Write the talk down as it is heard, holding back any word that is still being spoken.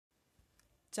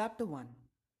Chapter 1.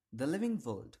 The Living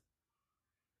World.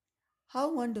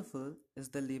 How wonderful is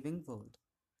the living world!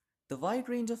 The wide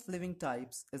range of living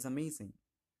types is amazing.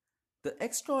 The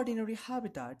extraordinary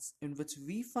habitats in which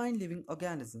we find living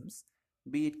organisms,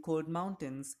 be it cold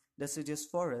mountains, deciduous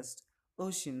forests,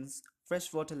 oceans,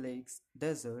 freshwater lakes,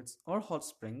 deserts, or hot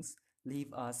springs,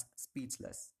 leave us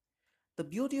speechless. The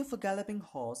beauty of a galloping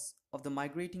horse, of the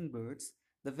migrating birds,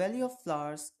 the valley of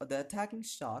flowers, or the attacking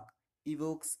shark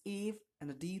evokes awe and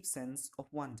a deep sense of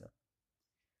wonder.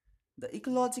 The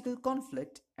ecological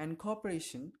conflict and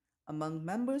cooperation among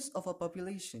members of a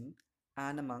population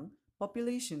and among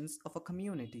populations of a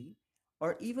community,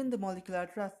 or even the molecular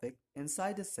traffic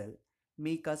inside a cell,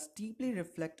 make us deeply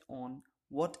reflect on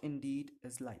what indeed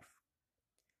is life.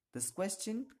 This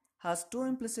question has two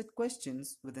implicit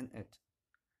questions within it.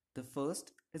 The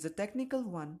first is a technical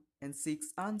one and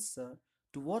seeks answer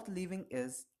to what living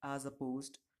is as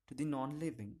opposed to the non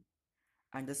living,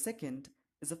 and the second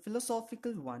is a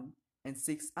philosophical one and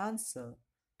seeks answer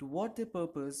to what the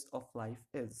purpose of life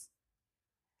is.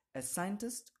 As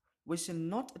scientists, we shall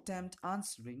not attempt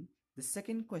answering the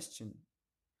second question.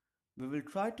 We will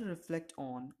try to reflect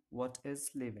on what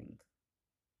is living.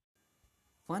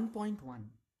 1.1.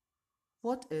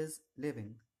 What is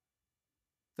living?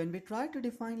 When we try to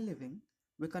define living,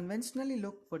 we conventionally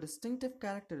look for distinctive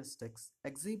characteristics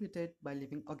exhibited by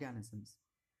living organisms.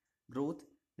 Growth,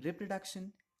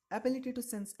 reproduction, ability to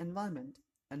sense environment,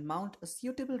 and mount a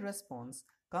suitable response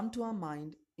come to our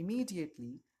mind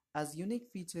immediately as unique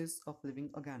features of living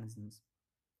organisms.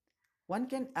 One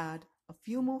can add a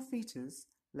few more features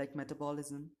like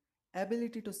metabolism,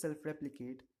 ability to self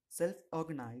replicate, self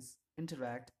organize,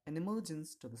 interact, and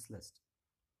emergence to this list.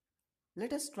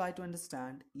 Let us try to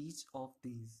understand each of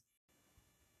these.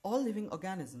 All living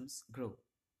organisms grow.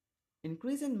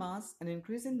 Increase in mass and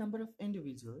increase in number of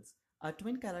individuals are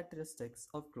twin characteristics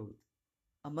of growth.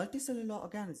 A multicellular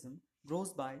organism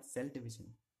grows by cell division.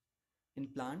 In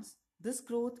plants, this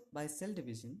growth by cell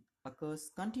division occurs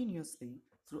continuously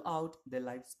throughout their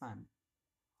lifespan.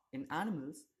 In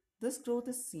animals, this growth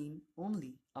is seen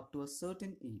only up to a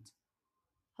certain age.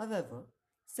 However,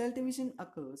 cell division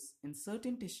occurs in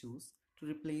certain tissues to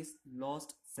replace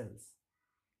lost cells.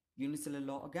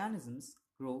 Unicellular organisms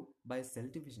grow by cell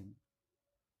division.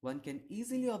 One can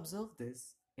easily observe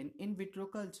this in vitro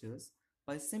cultures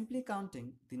by simply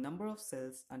counting the number of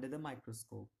cells under the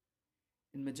microscope.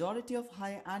 In majority of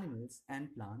higher animals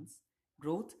and plants,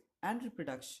 growth and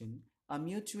reproduction are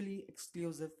mutually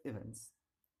exclusive events.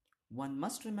 One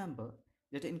must remember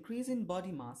that increase in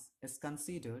body mass is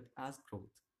considered as growth.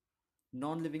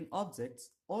 Non-living objects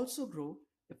also grow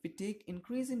if we take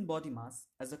increase in body mass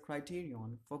as a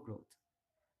criterion for growth.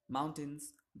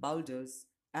 Mountains, boulders,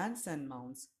 and sand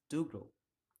mounds do grow.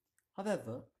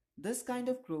 However, this kind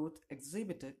of growth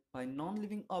exhibited by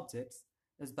non-living objects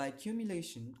is by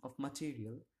accumulation of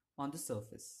material on the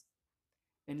surface.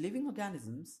 In living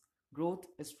organisms, growth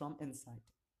is from inside.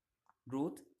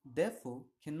 Growth, therefore,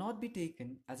 cannot be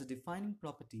taken as a defining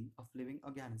property of living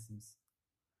organisms.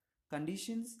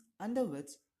 Conditions under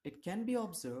which it can be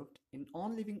observed in all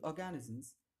living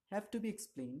organisms have to be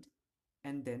explained,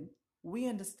 and then we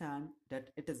understand that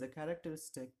it is a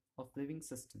characteristic of living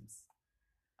systems.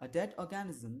 A dead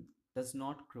organism does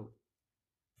not grow.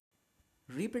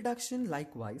 Reproduction,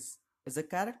 likewise, is a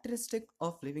characteristic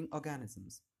of living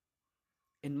organisms.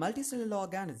 In multicellular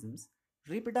organisms,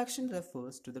 reproduction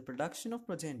refers to the production of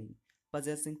progeny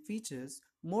possessing features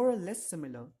more or less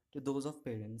similar to those of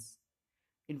parents.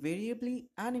 Invariably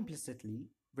and implicitly,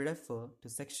 we refer to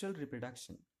sexual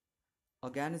reproduction.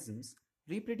 Organisms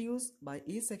reproduce by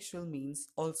asexual means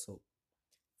also.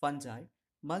 Fungi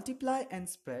multiply and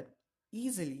spread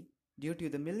easily due to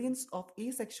the millions of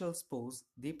asexual spores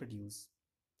they produce.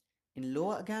 In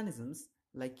lower organisms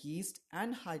like yeast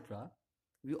and hydra,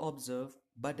 we observe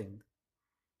budding.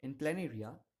 In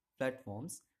planaria,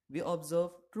 flatworms, we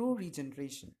observe true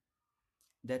regeneration.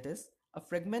 That is, a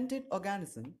fragmented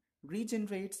organism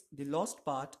regenerates the lost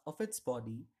part of its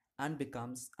body and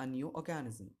becomes a new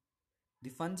organism. The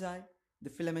fungi, the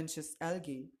filamentous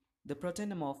algae, the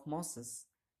protenomorph mosses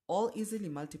all easily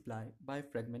multiply by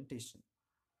fragmentation.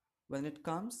 When it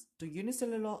comes to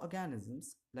unicellular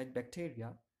organisms like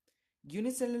bacteria,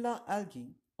 unicellular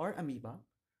algae or amoeba,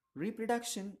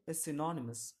 reproduction is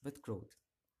synonymous with growth.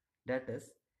 That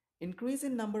is, increase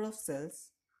in number of cells.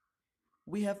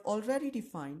 We have already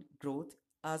defined growth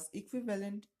as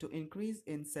equivalent to increase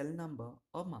in cell number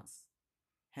or mass.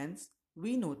 Hence,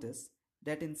 we notice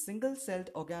that in single-celled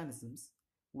organisms,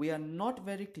 we are not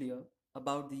very clear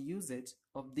about the usage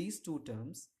of these two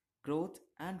terms, growth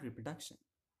and reproduction.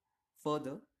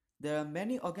 Further, there are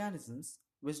many organisms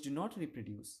which do not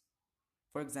reproduce.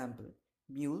 For example,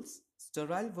 mules,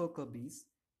 sterile worker bees,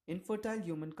 infertile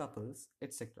human couples,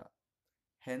 etc.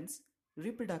 Hence,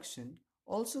 reproduction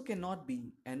also cannot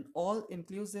be an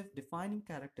all-inclusive defining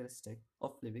characteristic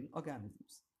of living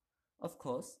organisms. Of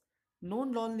course, no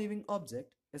non-living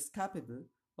object is capable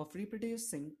of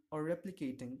reproducing or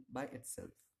replicating by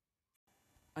itself.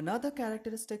 Another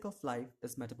characteristic of life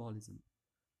is metabolism.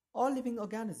 All living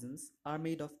organisms are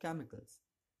made of chemicals.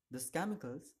 These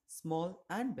chemicals, small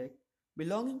and big,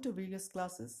 belonging to various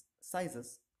classes,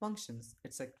 sizes, functions,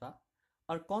 etc.,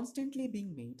 are constantly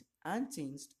being made and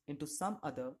changed into some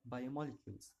other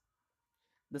biomolecules.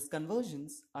 These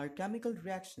conversions are chemical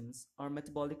reactions or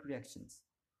metabolic reactions.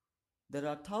 There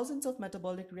are thousands of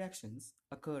metabolic reactions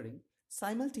occurring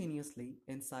simultaneously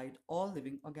inside all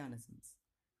living organisms,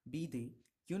 be they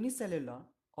unicellular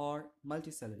or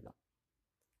multicellular.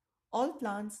 All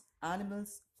plants,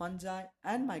 animals, fungi,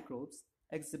 and microbes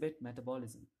exhibit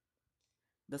metabolism.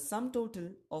 The sum total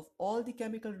of all the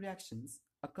chemical reactions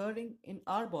occurring in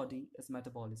our body is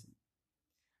metabolism.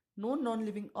 No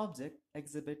non-living object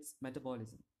exhibits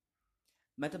metabolism.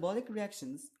 Metabolic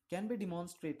reactions can be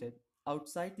demonstrated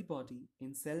outside the body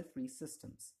in cell-free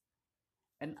systems.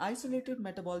 An isolated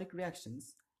metabolic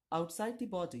reactions outside the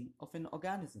body of an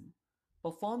organism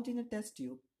performed in a test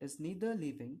tube is neither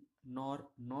living nor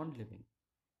non-living.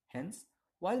 Hence,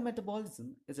 while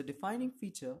metabolism is a defining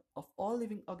feature of all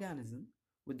living organisms,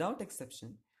 without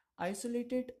exception,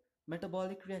 isolated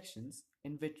metabolic reactions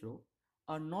in vitro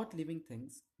are not living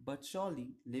things but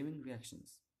surely living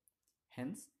reactions.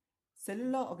 Hence,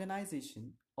 cellular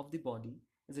organization of the body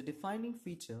is a defining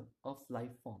feature of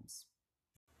life forms.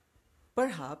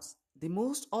 Perhaps the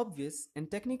most obvious and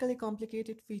technically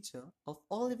complicated feature of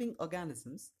all living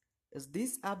organisms is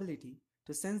this ability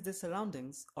to sense their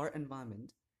surroundings or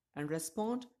environment and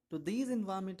respond to these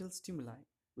environmental stimuli,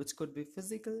 which could be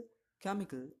physical,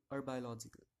 chemical, or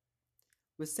biological.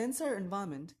 We sense our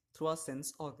environment through our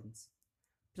sense organs.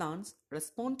 Plants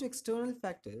respond to external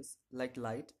factors like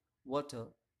light, water,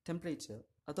 temperature,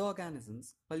 other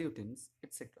organisms, pollutants,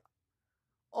 etc.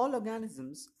 All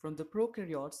organisms, from the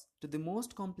prokaryotes to the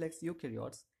most complex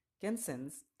eukaryotes, can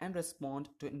sense and respond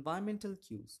to environmental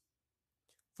cues.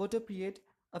 Photoperiod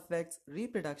affects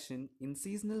reproduction in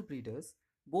seasonal breeders,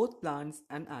 both plants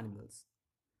and animals.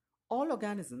 All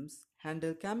organisms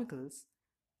handle chemicals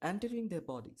entering their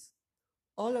bodies.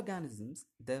 All organisms,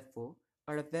 therefore,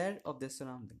 are aware of their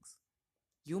surroundings.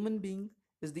 Human being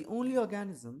is the only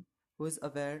organism who is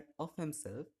aware of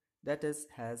himself, that is,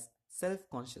 has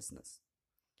self-consciousness.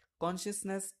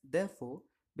 Consciousness, therefore,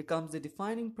 becomes the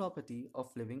defining property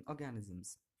of living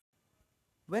organisms.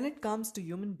 When it comes to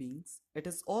human beings, it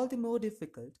is all the more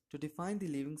difficult to define the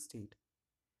living state.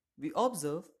 We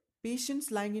observe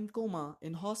patients lying in coma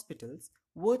in hospitals,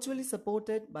 virtually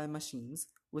supported by machines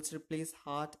which replace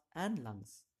heart and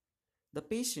lungs. The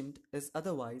patient is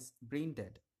otherwise brain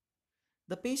dead.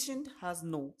 The patient has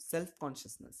no self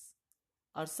consciousness.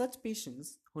 Are such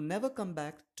patients who never come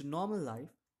back to normal life,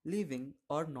 living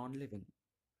or non living?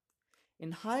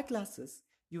 In higher classes,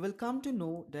 you will come to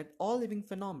know that all living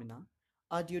phenomena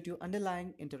are due to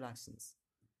underlying interactions.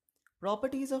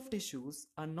 Properties of tissues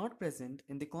are not present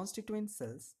in the constituent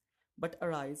cells but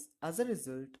arise as a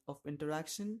result of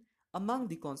interaction among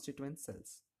the constituent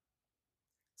cells.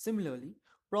 Similarly,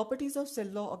 properties of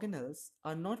cellular organelles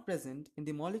are not present in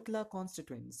the molecular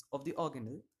constituents of the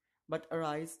organelle but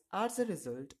arise as a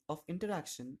result of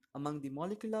interaction among the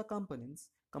molecular components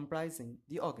comprising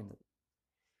the organelle.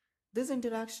 This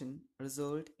interaction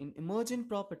results in emergent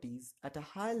properties at a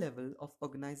high level of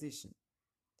organization.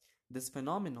 This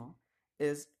phenomenon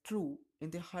is true in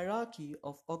the hierarchy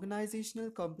of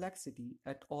organizational complexity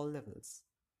at all levels.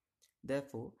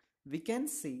 Therefore, we can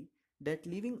say that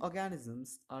living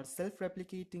organisms are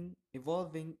self-replicating,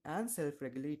 evolving, and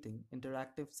self-regulating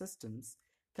interactive systems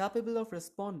capable of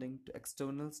responding to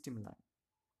external stimuli.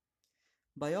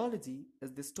 Biology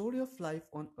is the story of life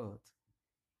on Earth.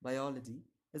 Biology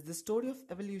is the story of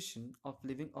evolution of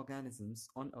living organisms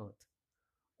on Earth.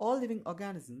 All living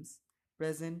organisms,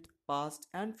 present, past,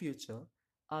 and future,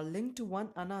 are linked to one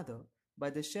another by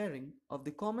the sharing of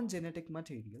the common genetic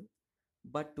material,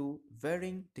 but to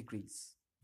varying degrees.